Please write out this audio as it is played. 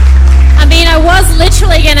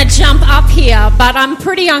actually going to jump up here, but I'm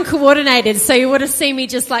pretty uncoordinated, so you would have seen me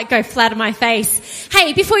just go flat on my face.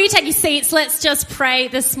 Hey, before you take your seats, let's just pray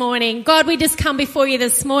this morning. God, we just come before you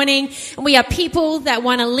this morning, and we are people that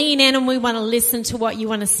want to lean in and we want to listen to what you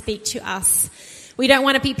want to speak to us. We don't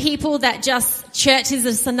want to be people that just church is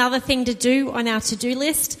just another thing to do on our to-do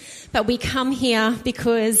list, but we come here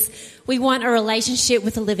because we want a relationship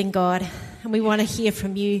with the living God, and we want to hear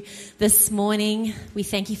from you this morning. We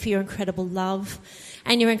thank you for your incredible love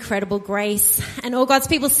and your incredible grace. And all God's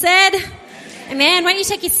people said, Amen. Why don't you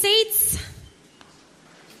take your seats?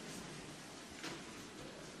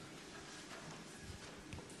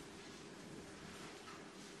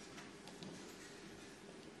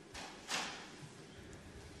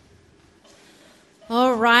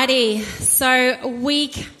 Alrighty, so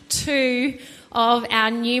week 2 of our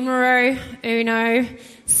Numero Uno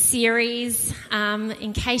series.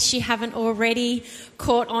 In case you haven't already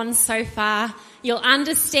caught on so far, you'll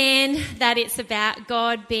understand that it's about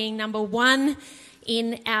God being number one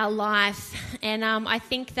in our life. And I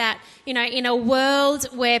think that, in a world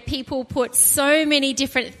where people put so many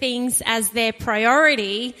different things as their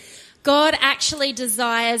priority, God actually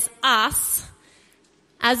desires us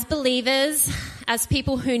as believers, as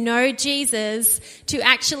people who know Jesus, to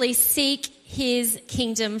actually seek his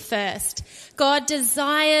kingdom first. God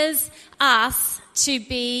desires us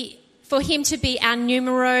for him to be our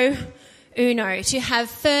numero uno, to have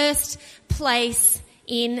first place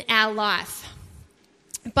in our life.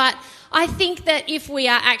 But I think that if we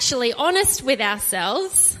are actually honest with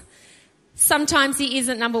ourselves, sometimes he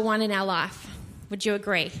isn't number one in our life. Would you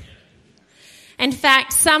agree? In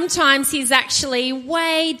fact, sometimes he's actually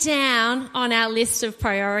way down on our list of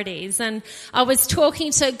priorities. And I was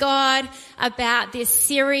talking to God about this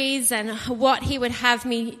series and what he would have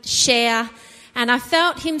me share. And I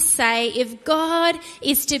felt him say, if God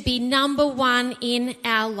is to be number one in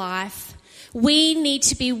our life, we need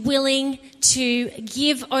to be willing to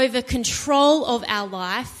give over control of our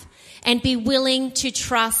life and be willing to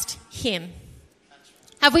trust him.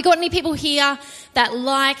 Have we got any people here that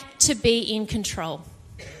like to be in control?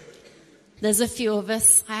 There's a few of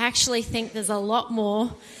us. I actually think there's a lot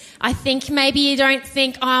more. I think maybe you don't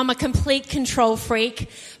think, I'm a complete control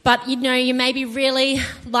freak, but you maybe really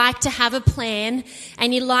like to have a plan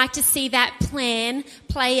and you like to see that plan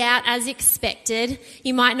play out as expected.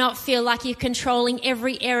 You might not feel like you're controlling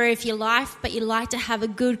every area of your life, but you like to have a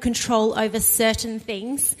good control over certain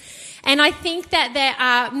things. And I think that there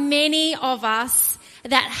are many of us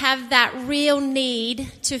that have that real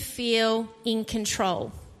need to feel in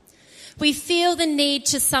control. We feel the need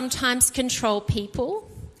to sometimes control people,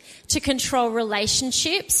 to control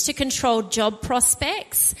relationships, to control job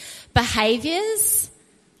prospects, behaviours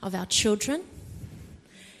of our children.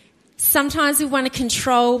 Sometimes we want to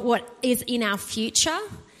control what is in our future.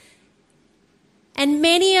 And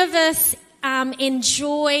many of us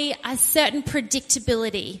enjoy a certain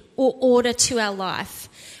predictability or order to our life.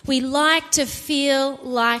 We like to feel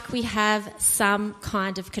like we have some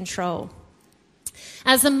kind of control.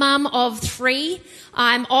 As a mum of 3,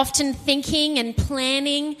 I'm often thinking and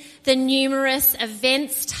planning the numerous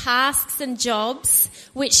events, tasks and jobs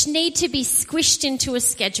which need to be squished into a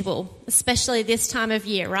schedule, especially this time of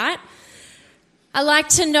year, right? I like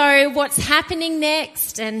to know what's happening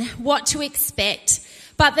next and what to expect.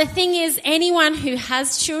 But the thing is, anyone who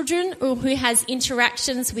has children or who has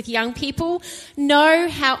interactions with young people know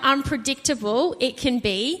how unpredictable it can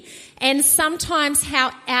be and sometimes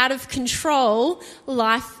how out of control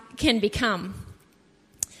life can become.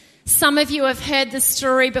 Some of you have heard the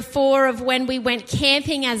story before of when we went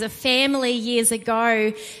camping as a family years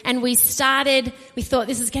ago, and we thought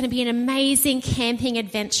this is going to be an amazing camping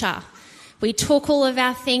adventure. We took all of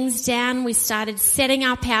our things down, we started setting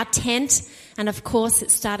up our tent, and of course it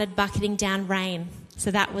started bucketing down rain. So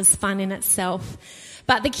that was fun in itself.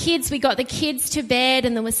 But we got the kids to bed,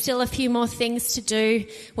 and there were still a few more things to do.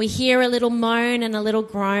 We hear a little moan and a little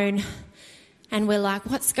groan, and we're like,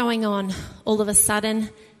 what's going on? All of a sudden,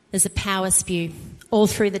 there's a power spew all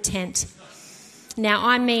through the tent. Now,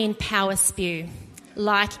 I mean power spew,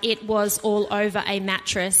 like it was all over a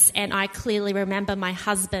mattress, and I clearly remember my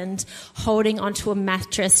husband holding onto a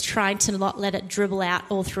mattress, trying to not let it dribble out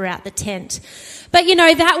all throughout the tent. But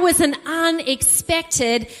that was an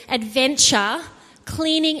unexpected adventure,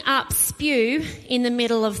 cleaning up spew in the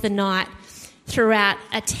middle of the night throughout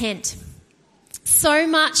a tent. So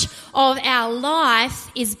much of our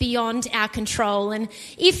life is beyond our control, and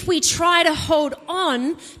if we try to hold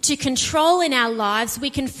on to control in our lives, we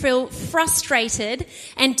can feel frustrated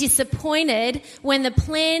and disappointed when the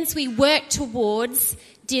plans we work towards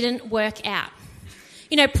didn't work out.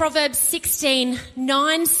 You know, Proverbs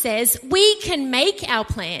 16:9 says, we can make our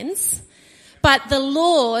plans, but the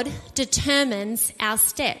Lord determines our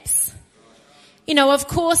steps. You know, of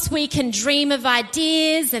course, we can dream of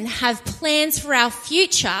ideas and have plans for our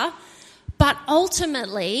future, but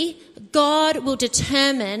ultimately, God will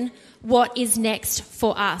determine what is next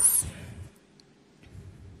for us.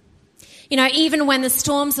 You know, even when the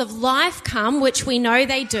storms of life come, which we know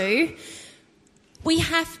they do, we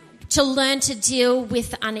have to learn to deal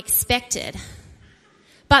with the unexpected.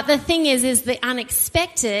 But the thing is the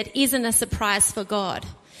unexpected isn't a surprise for God.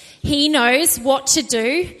 He knows what to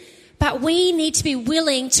do, but we need to be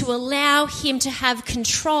willing to allow him to have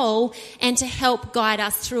control and to help guide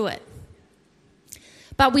us through it.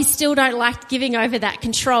 But we still don't like giving over that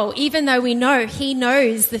control, even though we know he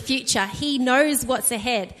knows the future. He knows what's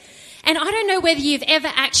ahead. And I don't know whether you've ever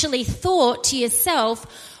actually thought to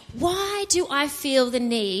yourself, why do I feel the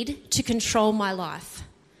need to control my life?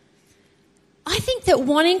 I think that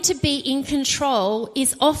wanting to be in control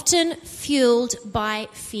is often fueled by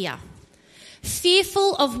fear.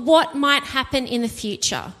 Fearful of what might happen in the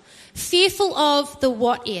future. Fearful of the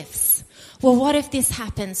what ifs. Well, what if this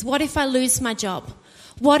happens? What if I lose my job?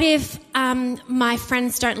 What if my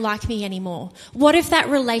friends don't like me anymore? What if that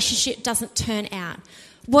relationship doesn't turn out?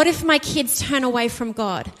 What if my kids turn away from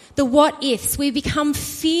God? The what ifs. We become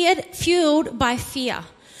fueled by fear.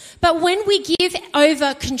 But when we give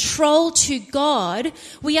over control to God,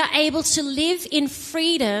 we are able to live in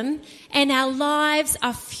freedom and our lives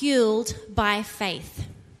are fueled by faith.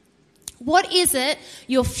 What is it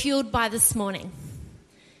you're fueled by this morning?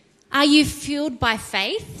 Are you fueled by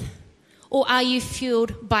faith or are you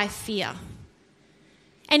fueled by fear?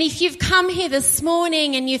 And if you've come here this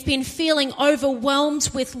morning and you've been feeling overwhelmed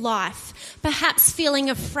with life, perhaps feeling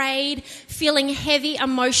afraid, feeling heavy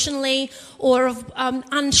emotionally, or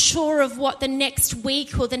unsure of what the next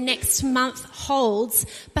week or the next month holds,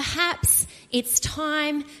 perhaps it's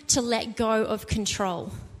time to let go of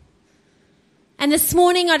control. And this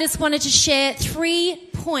morning I just wanted to share 3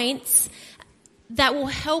 points that will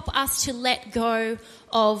help us to let go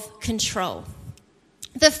of control.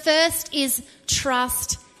 The first is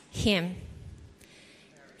trust him.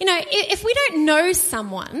 You know, if we don't know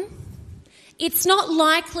someone, it's not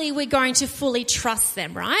likely we're going to fully trust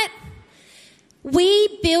them, right?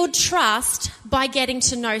 We build trust by getting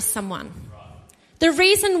to know someone. The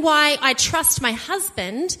reason why I trust my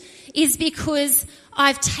husband is because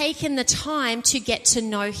I've taken the time to get to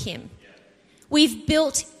know him. We've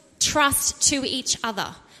built trust to each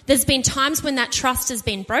other. There's been times when that trust has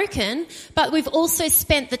been broken, but we've also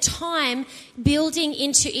spent the time building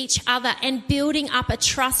into each other and building up a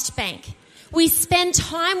trust bank. We spend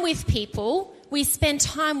time with people, we spend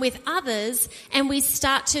time with others, and we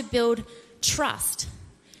start to build trust.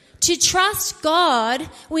 To trust God,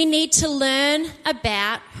 we need to learn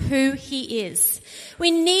about who he is. We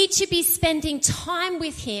need to be spending time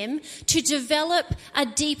with him to develop a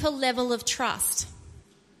deeper level of trust.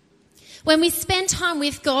 When we spend time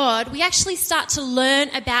with God, we actually start to learn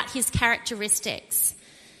about his characteristics.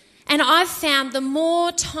 And I've found the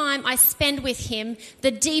more time I spend with him,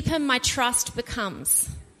 the deeper my trust becomes.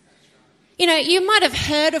 You know, you might have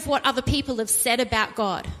heard of what other people have said about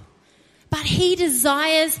God, but he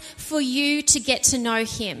desires for you to get to know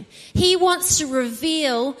him. He wants to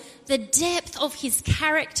reveal the depth of his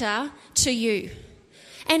character to you.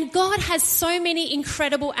 And God has so many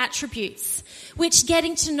incredible attributes, which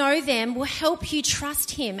getting to know them will help you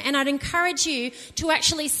trust him. And I'd encourage you to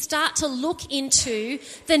actually start to look into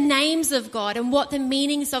the names of God and what the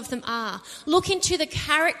meanings of them are. Look into the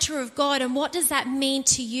character of God and what does that mean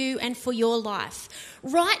to you and for your life.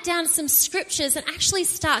 Write down some scriptures and actually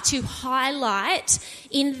start to highlight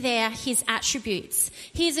in there his attributes.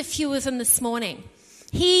 Here's a few of them this morning.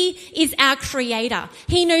 He is our creator.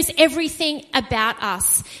 He knows everything about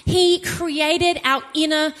us. He created our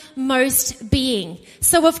innermost being.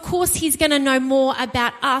 So of course he's going to know more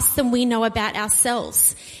about us than we know about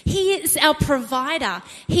ourselves. He is our provider.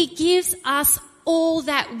 He gives us all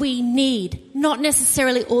that we need, not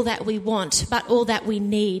necessarily all that we want, but all that we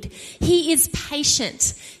need. He is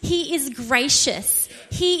patient. He is gracious.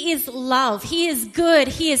 He is love. He is good.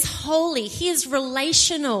 He is holy. He is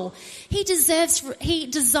relational. He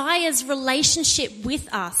desires relationship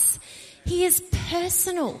with us. He is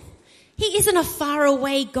personal. He isn't a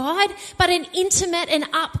faraway God, but an intimate and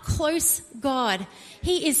up close God.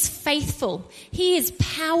 He is faithful. He is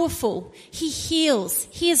powerful. He heals.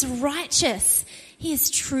 He is righteous. He is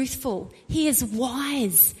truthful. He is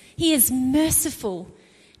wise. He is merciful,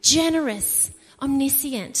 generous,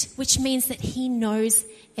 omniscient, which means that he knows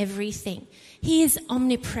everything. He is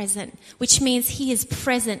omnipresent, which means he is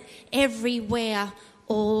present everywhere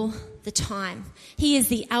all the time. He is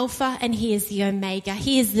the Alpha and he is the Omega.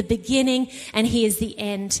 He is the beginning and he is the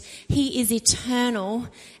end. He is eternal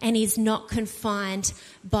and he's not confined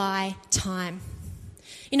by time.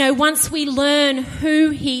 You know, once we learn who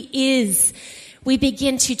he is, we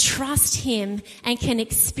begin to trust him and can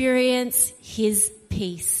experience his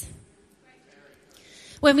peace.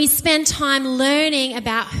 When we spend time learning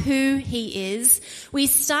about who he is, we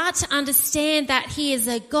start to understand that he is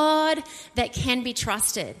a God that can be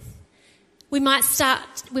trusted. We might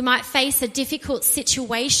face a difficult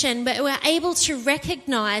situation, but we're able to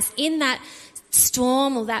recognize in that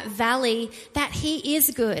storm or that valley that he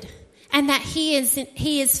is good and that he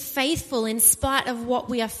is faithful in spite of what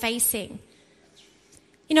we are facing.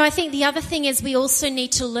 You know, I think the other thing is we also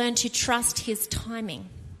need to learn to trust his timing.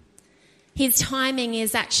 His timing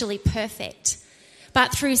is actually perfect.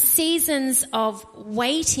 But through seasons of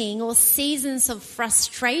waiting or seasons of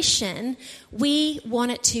frustration, we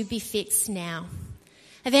want it to be fixed now.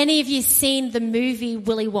 Have any of you seen the movie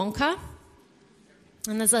Willy Wonka?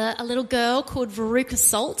 And there's a little girl called Veruca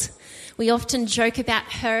Salt. We often joke about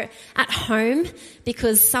her at home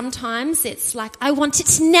because sometimes it's like, I want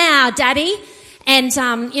it now, Daddy. And,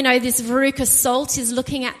 this Veruca Salt is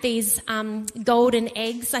looking at these golden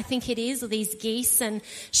eggs, I think it is, or these geese, and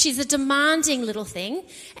she's a demanding little thing.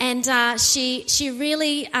 And she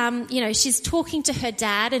really, she's talking to her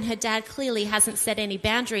dad, and her dad clearly hasn't set any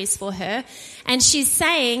boundaries for her. And she's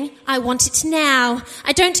saying, I want it now.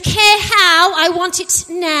 I don't care how, I want it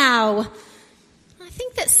now. I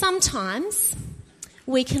think that sometimes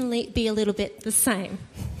we can be a little bit the same.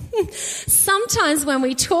 Sometimes when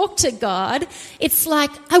we talk to God, it's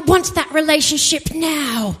like, I want that relationship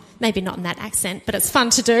now. Maybe not in that accent, but it's fun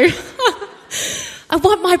to do. I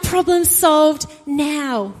want my problem solved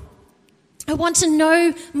now. I want to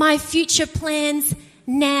know my future plans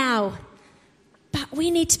now. But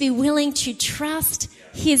we need to be willing to trust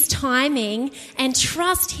his timing and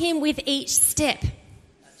trust him with each step.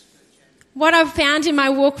 What I've found in my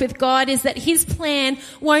walk with God is that his plan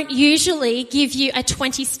won't usually give you a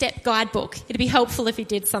 20-step guidebook. It'd be helpful if he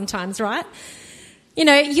did sometimes, right? You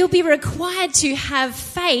know, you'll be required to have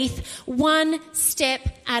faith one step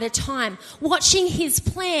at a time, watching his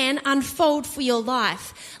plan unfold for your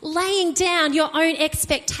life, laying down your own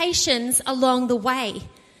expectations along the way.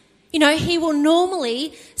 You know, he will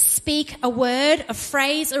normally speak a word, a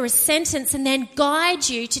phrase, or a sentence and then guide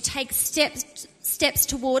you to take steps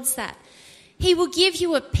towards that. He will give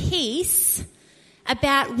you a peace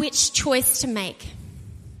about which choice to make.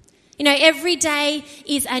 You know, every day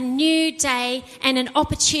is a new day and an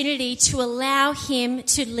opportunity to allow him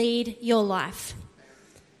to lead your life.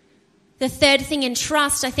 The third thing in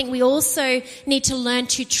trust, I think we also need to learn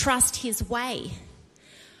to trust his way.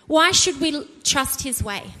 Why should we trust his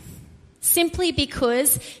way? Simply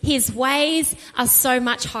because his ways are so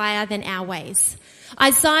much higher than our ways.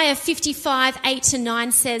 Isaiah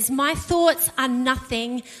 55:8-9 says, my thoughts are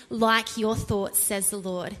nothing like your thoughts, says the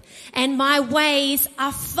Lord. And my ways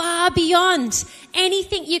are far beyond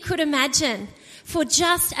anything you could imagine. For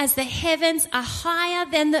just as the heavens are higher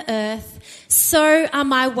than the earth, so are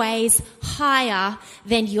my ways higher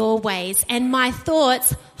than your ways, and my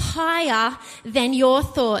thoughts higher than your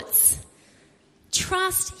thoughts.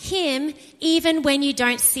 Trust him even when you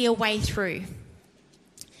don't see a way through.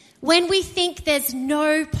 When we think there's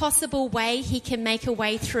no possible way he can make a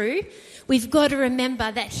way through, we've got to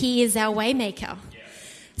remember that he is our way maker.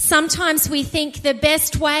 Sometimes we think the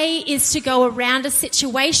best way is to go around a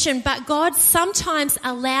situation, but God sometimes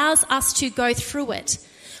allows us to go through it.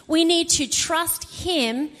 We need to trust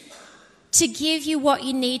him to give you what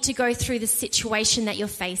you need to go through the situation that you're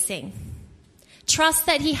facing. Trust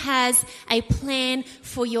that he has a plan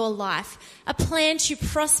for your life, a plan to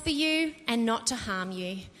prosper you and not to harm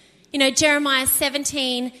you. You know, Jeremiah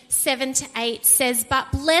 17:7-8 says, but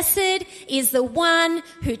blessed is the one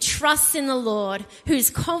who trusts in the Lord, whose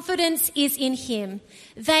confidence is in him.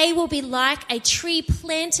 They will be like a tree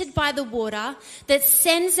planted by the water that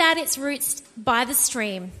sends out its roots by the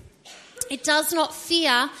stream. It does not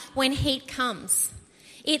fear when heat comes.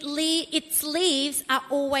 Its leaves are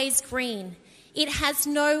always green. It has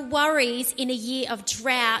no worries in a year of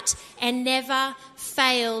drought and never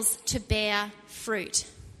fails to bear fruit.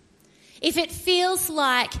 If it feels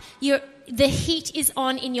like the heat is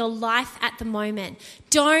on in your life at the moment,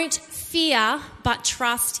 don't fear, but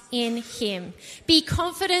trust in him. Be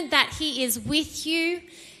confident that he is with you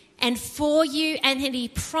and for you, and that he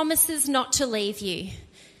promises not to leave you.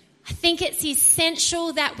 I think it's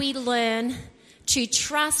essential that we learn to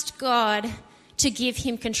trust God, to give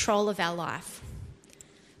him control of our life.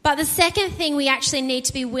 But the second thing we actually need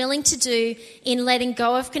to be willing to do in letting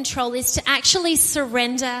go of control is to actually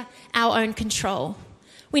surrender our own control.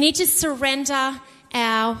 We need to surrender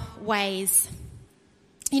our ways.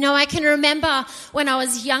 You know, I can remember when I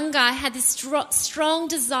was younger, I had this strong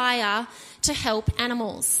desire to help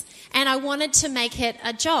animals, and I wanted to make it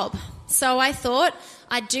a job. So I thought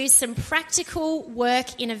I'd do some practical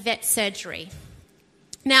work in a vet surgery.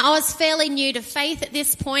 Now, I was fairly new to faith at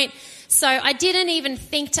this point, so I didn't even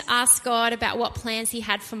think to ask God about what plans he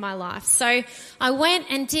had for my life. So I went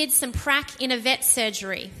and did some prac in a vet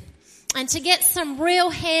surgery. And to get some real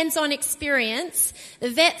hands-on experience, the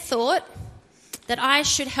vet thought that I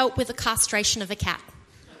should help with the castration of a cat.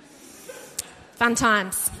 Fun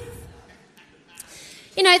times.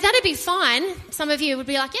 You know, that'd be fine. Some of you would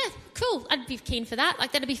be like, yeah, cool, I'd be keen for that.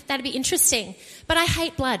 Like, that'd be interesting. But I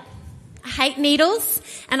hate blood. I hate needles,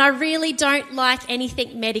 and I really don't like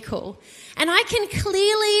anything medical. And I can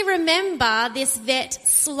clearly remember this vet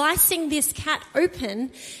slicing this cat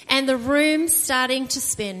open and the room starting to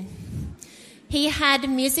spin. He had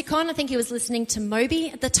music on. I think he was listening to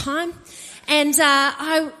Moby at the time. And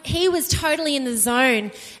he was totally in the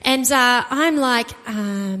zone. And I'm like,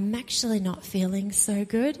 I'm actually not feeling so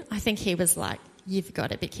good. I think he was like, you've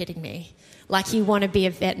got to be kidding me. Like, you want to be a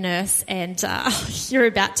vet nurse and you're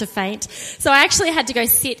about to faint. So I actually had to go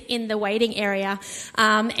sit in the waiting area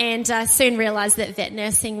and soon realised that vet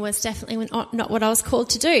nursing was definitely not what I was called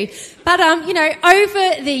to do. But, you know,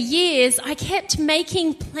 over the years, I kept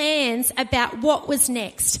making plans about what was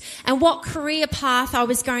next and what career path I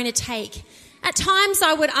was going to take. At times,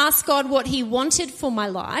 I would ask God what he wanted for my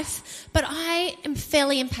life, but I am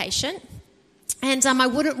fairly impatient. And I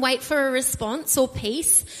wouldn't wait for a response or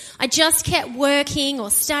peace. I just kept working or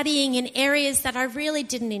studying in areas that I really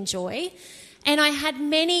didn't enjoy. And I had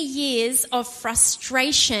many years of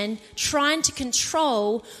frustration trying to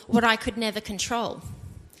control what I could never control.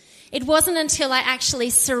 It wasn't until I actually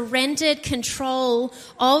surrendered control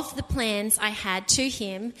of the plans I had to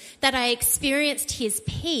him that I experienced his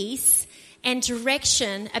peace and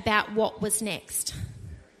direction about what was next.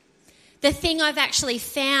 The thing I've actually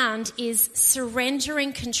found is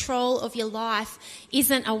surrendering control of your life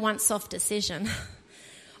isn't a once-off decision.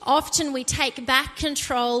 Often we take back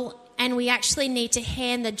control and we actually need to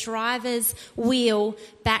hand the driver's wheel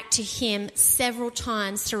back to him several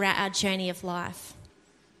times throughout our journey of life.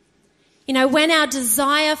 You know, when our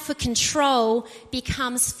desire for control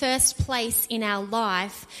becomes first place in our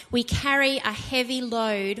life, we carry a heavy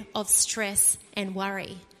load of stress and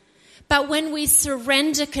worry. But when we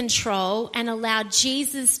surrender control and allow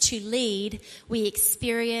Jesus to lead, we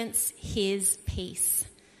experience his peace.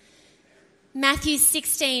 Matthew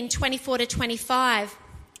 16:24-25.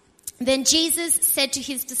 Then Jesus said to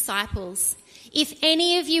his disciples, "If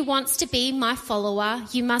any of you wants to be my follower,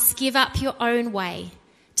 you must give up your own way.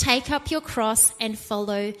 Take up your cross and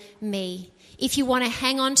follow me. If you want to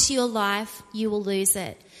hang on to your life, you will lose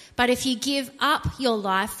it. But if you give up your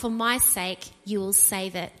life for my sake, you will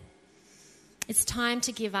save it." It's time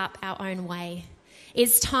to give up our own way.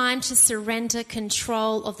 It's time to surrender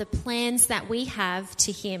control of the plans that we have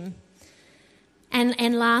to him.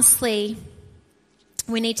 And lastly,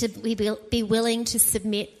 we need to be willing to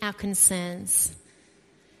submit our concerns.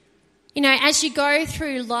 You know, as you go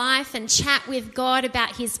through life and chat with God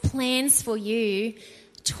about his plans for you,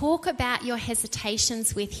 talk about your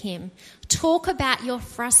hesitations with him. Talk about your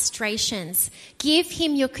frustrations. Give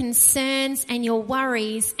him your concerns and your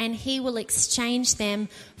worries, and he will exchange them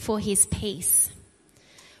for his peace.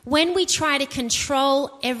 When we try to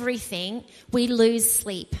control everything, we lose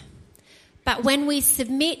sleep. But when we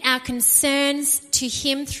submit our concerns to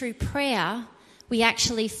him through prayer, we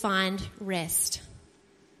actually find rest.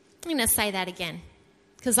 I'm going to say that again,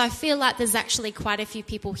 because I feel like there's actually quite a few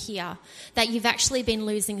people here that you've actually been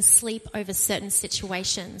losing sleep over certain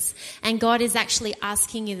situations. And God is actually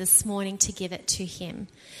asking you this morning to give it to him.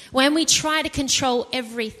 When we try to control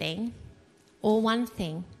everything or one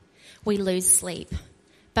thing, we lose sleep.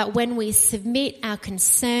 But when we submit our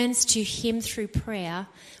concerns to him through prayer,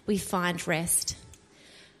 we find rest.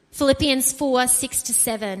 Philippians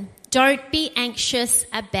 4:6-7. Don't be anxious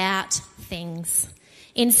about things.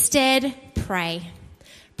 Instead, pray.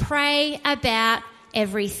 Pray about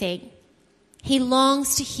everything. He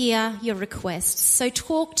longs to hear your requests. So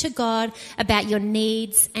talk to God about your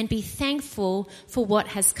needs and be thankful for what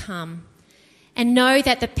has come. And know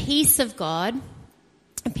that the peace of God,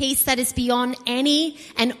 a peace that is beyond any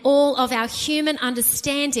and all of our human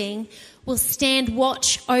understanding, will stand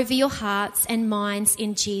watch over your hearts and minds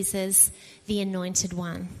in Jesus, the Anointed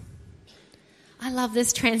One. I love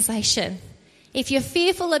this translation. If you're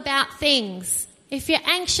fearful about things, if you're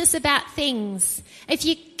anxious about things, if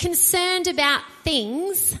you're concerned about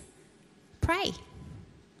things, pray.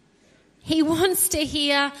 He wants to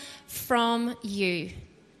hear from you.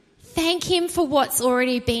 Thank him for what's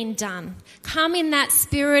already been done. Come in that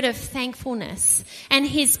spirit of thankfulness, and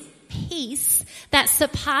his peace that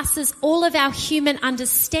surpasses all of our human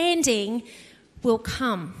understanding will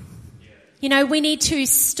come. You know, we need to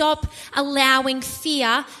stop allowing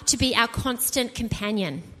fear to be our constant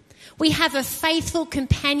companion. We have a faithful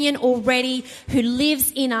companion already who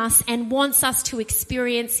lives in us and wants us to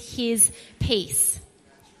experience his peace.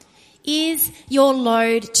 Is your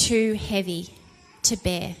load too heavy to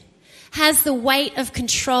bear? Has the weight of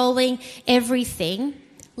controlling everything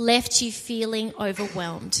left you feeling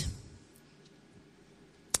overwhelmed?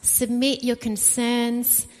 Submit your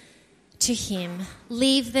concerns to him.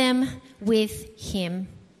 Leave them with him.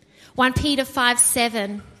 1 Peter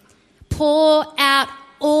 5:7. Pour out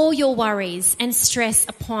all your worries and stress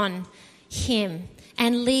upon him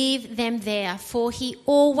and leave them there, for he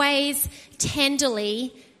always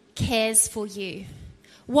tenderly cares for you.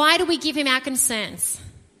 Why do we give him our concerns?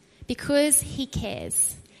 Because he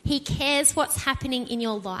cares. He cares what's happening in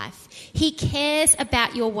your life. He cares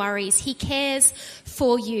about your worries. He cares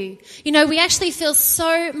for you. You know, we actually feel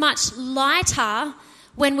so much lighter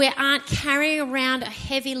when we aren't carrying around a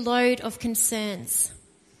heavy load of concerns.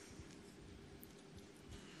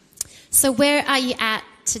 So where are you at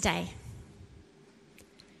today?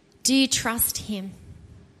 Do you trust him?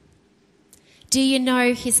 Do you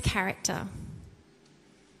know his character?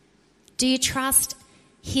 Do you trust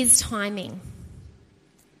his timing?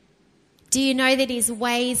 Do you know that his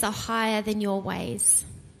ways are higher than your ways?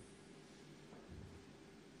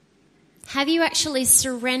 Have you actually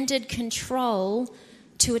surrendered control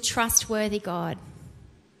to a trustworthy God?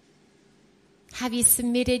 Have you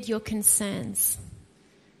submitted your concerns?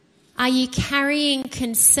 Are you carrying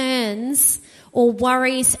concerns or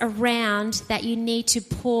worries around that you need to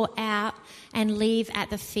pour out and leave at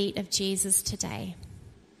the feet of Jesus today?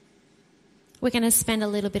 We're going to spend a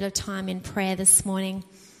little bit of time in prayer this morning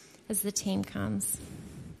as the team comes.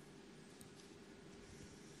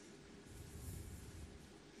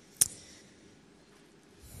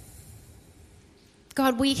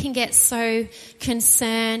 God, we can get so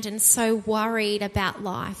concerned and so worried about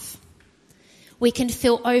life. We can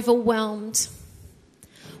feel overwhelmed.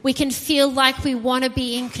 We can feel like we want to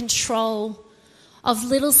be in control of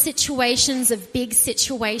little situations, of big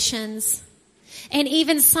situations. And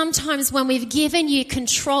even sometimes when we've given you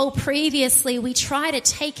control previously, we try to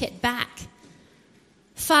take it back.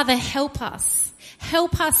 Father, help us.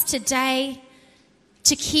 Help us today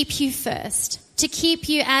to keep you first, to keep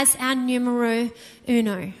you as our numero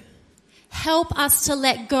uno. Help us to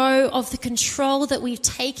let go of the control that we've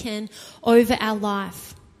taken over our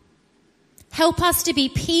life. Help us to be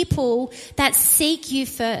people that seek you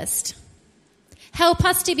first. Help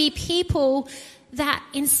us to be people that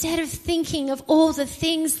instead of thinking of all the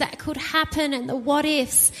things that could happen and the what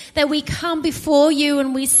ifs, that we come before you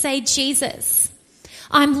and we say, Jesus,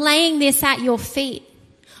 I'm laying this at your feet.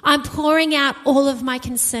 I'm pouring out all of my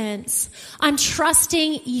concerns. I'm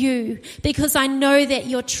trusting you because I know that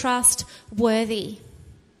you're trustworthy.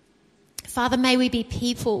 Father, may we be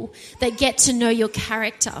people that get to know your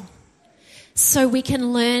character so we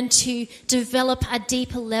can learn to develop a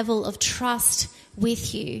deeper level of trust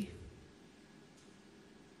with you.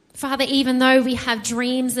 Father, even though we have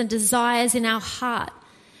dreams and desires in our heart,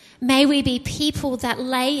 may we be people that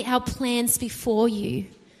lay our plans before you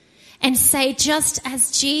and say, just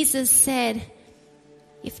as Jesus said,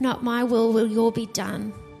 if not my will your be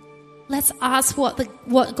done. Let's ask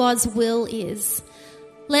what God's will is.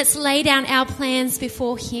 Let's lay down our plans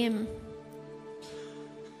before him.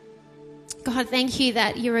 God, thank you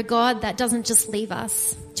that you're a God that doesn't just leave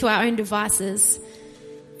us to our own devices.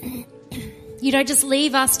 You don't just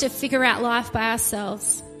leave us to figure out life by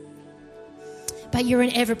ourselves, but you're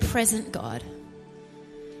an ever-present God,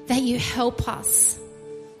 that you help us,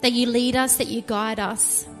 that you lead us, that you guide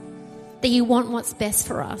us, that you want what's best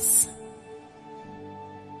for us.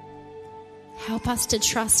 Help us to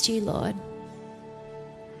trust you, Lord.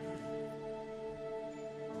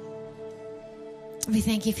 We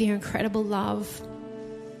thank you for your incredible love,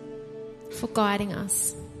 for guiding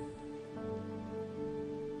us.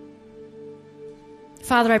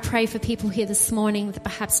 Father, I pray for people here this morning that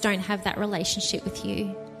perhaps don't have that relationship with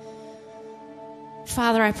you.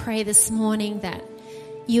 Father, I pray this morning that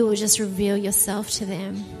you will just reveal yourself to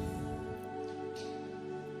them.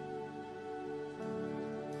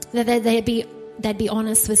 That they'd be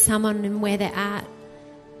honest with someone and where they're at.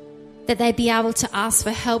 that they'd be able to ask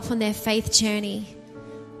for help on their faith journey.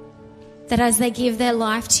 That as they give their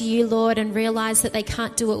life to you, Lord, and realize that they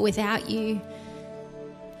can't do it without you,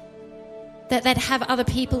 that they'd have other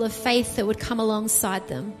people of faith that would come alongside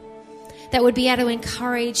them, that would be able to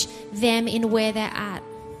encourage them in where they're at.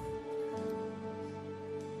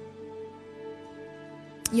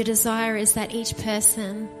 Your desire is that each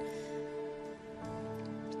person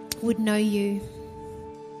would know you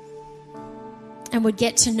and would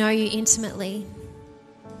get to know you intimately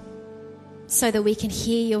so that we can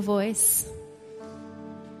hear your voice,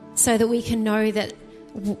 so that we can know that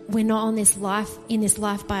we're not in this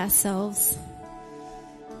life by ourselves,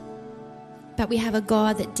 but we have a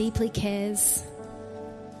God that deeply cares,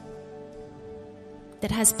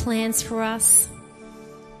 that has plans for us.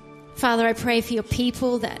 Father, I pray for your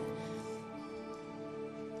people that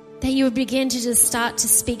you would begin to just start to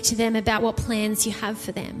speak to them about what plans you have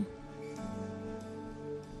for them.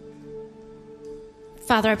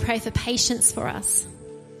 Father, I pray for patience for us.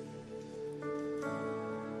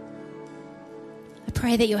 I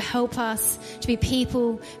pray that you'll help us to be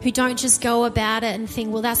people who don't just go about it and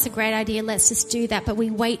think, well, that's a great idea, let's just do that, but we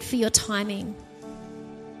wait for your timing.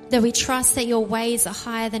 That we trust that your ways are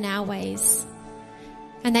higher than our ways.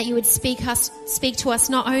 And that you would speak to us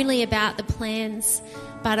not only about the plans,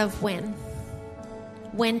 but of when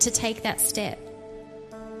to take that step.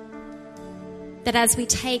 That as we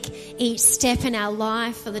take each step in our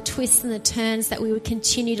life, for the twists and the turns, that we would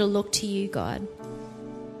continue to look to you, God.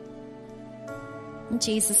 In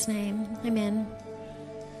Jesus' name, amen.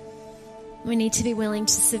 We need to be willing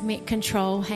to submit control.